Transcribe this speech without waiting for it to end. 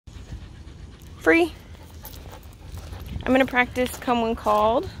Free. I'm gonna practice come when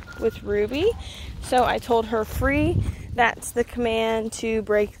called with Ruby. So I told her free. That's the command to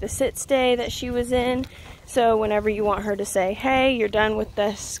break the sit stay that she was in. So whenever you want her to say, hey, you're done with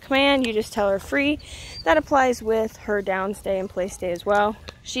this command, you just tell her free. That applies with her down stay and play stay as well.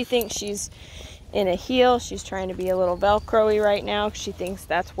 She thinks she's in a heel. She's trying to be a little Velcro-y right now. She thinks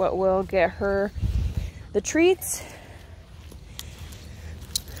that's what will get her the treats.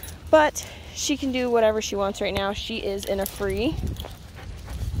 But she can do whatever she wants right now. She is in a free.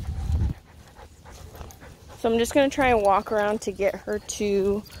 So I'm just going to try and walk around to get her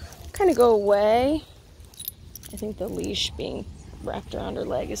to kind of go away. I think the leash being wrapped around her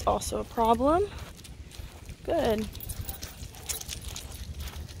leg is also a problem. Good.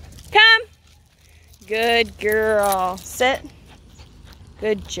 Come. Good girl. Sit.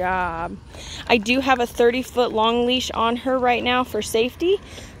 Good job. I do have a 30-foot long leash on her right now for safety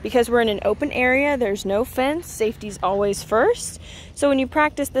because we're in an open area. There's no fence. Safety's always first. So when you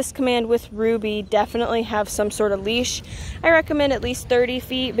practice this command with Ruby, definitely have some sort of leash. I recommend at least 30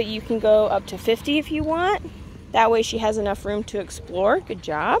 feet, but you can go up to 50 if you want. That way she has enough room to explore. Good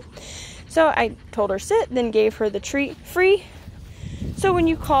job. So I told her sit, then gave her the treat free. So when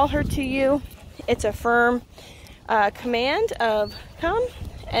you call her to you, it's a firm command of come,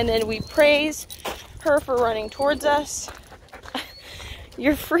 and then we praise her for running towards us.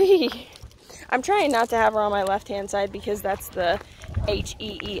 You're free. I'm trying not to have her on my left hand side because that's the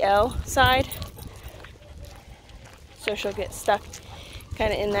H-E-E-L side. So she'll get stuck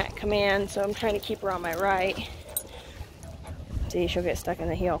kind of in that command. So I'm trying to keep her on my right. See, she'll get stuck in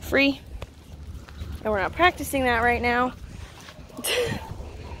the heel. Free. And we're not practicing that right now.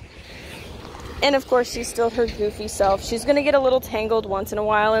 And of course, she's still her goofy self. She's gonna get a little tangled once in a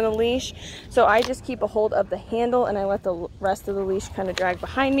while in the leash. So I just keep a hold of the handle and I let the rest of the leash kind of drag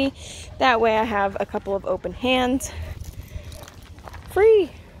behind me. That way I have a couple of open hands.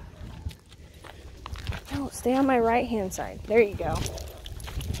 Free. No, stay on my right hand side. There you go.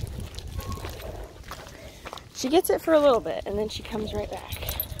 She gets it for a little bit and then she comes right back.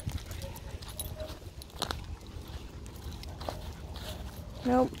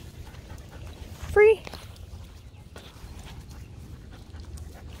 Nope. Free.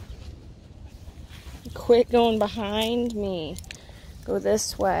 Quit going behind me. Go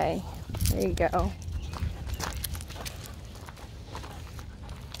this way. There you go.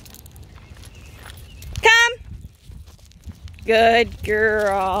 Come. Good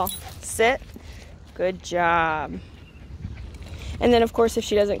girl. Sit. Good job. And then of course if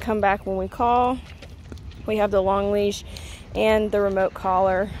she doesn't come back when we call, we have the long leash and the remote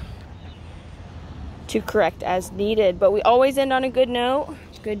collar to correct as needed. But we always end on a good note.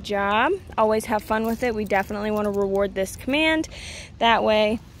 Good job. Always have fun with it. We definitely want to reward this command. That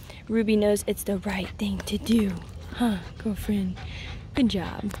way Ruby knows it's the right thing to do. Huh, girlfriend? Good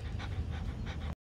job.